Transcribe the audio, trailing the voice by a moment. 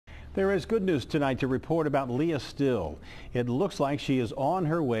There is good news tonight to report about Leah Still. It looks like she is on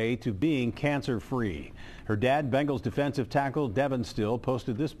her way to being cancer-free. Her dad, Bengals defensive tackle Devon Still,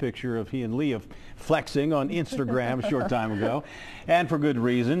 posted this picture of he and Leah flexing on Instagram a short time ago. And for good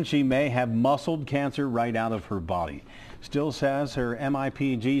reason. She may have muscled cancer right out of her body. Still says her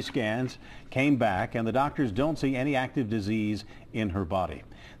MIPG scans came back and the doctors don't see any active disease in her body.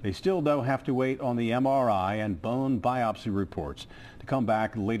 They still, though, have to wait on the MRI and bone biopsy reports to come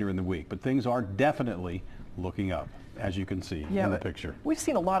back later in the week. But things are definitely looking up, as you can see in the picture. We've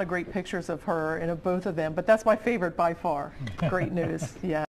seen a lot of great pictures of her and of both of them, but that's my favorite by far. Great news. Yeah.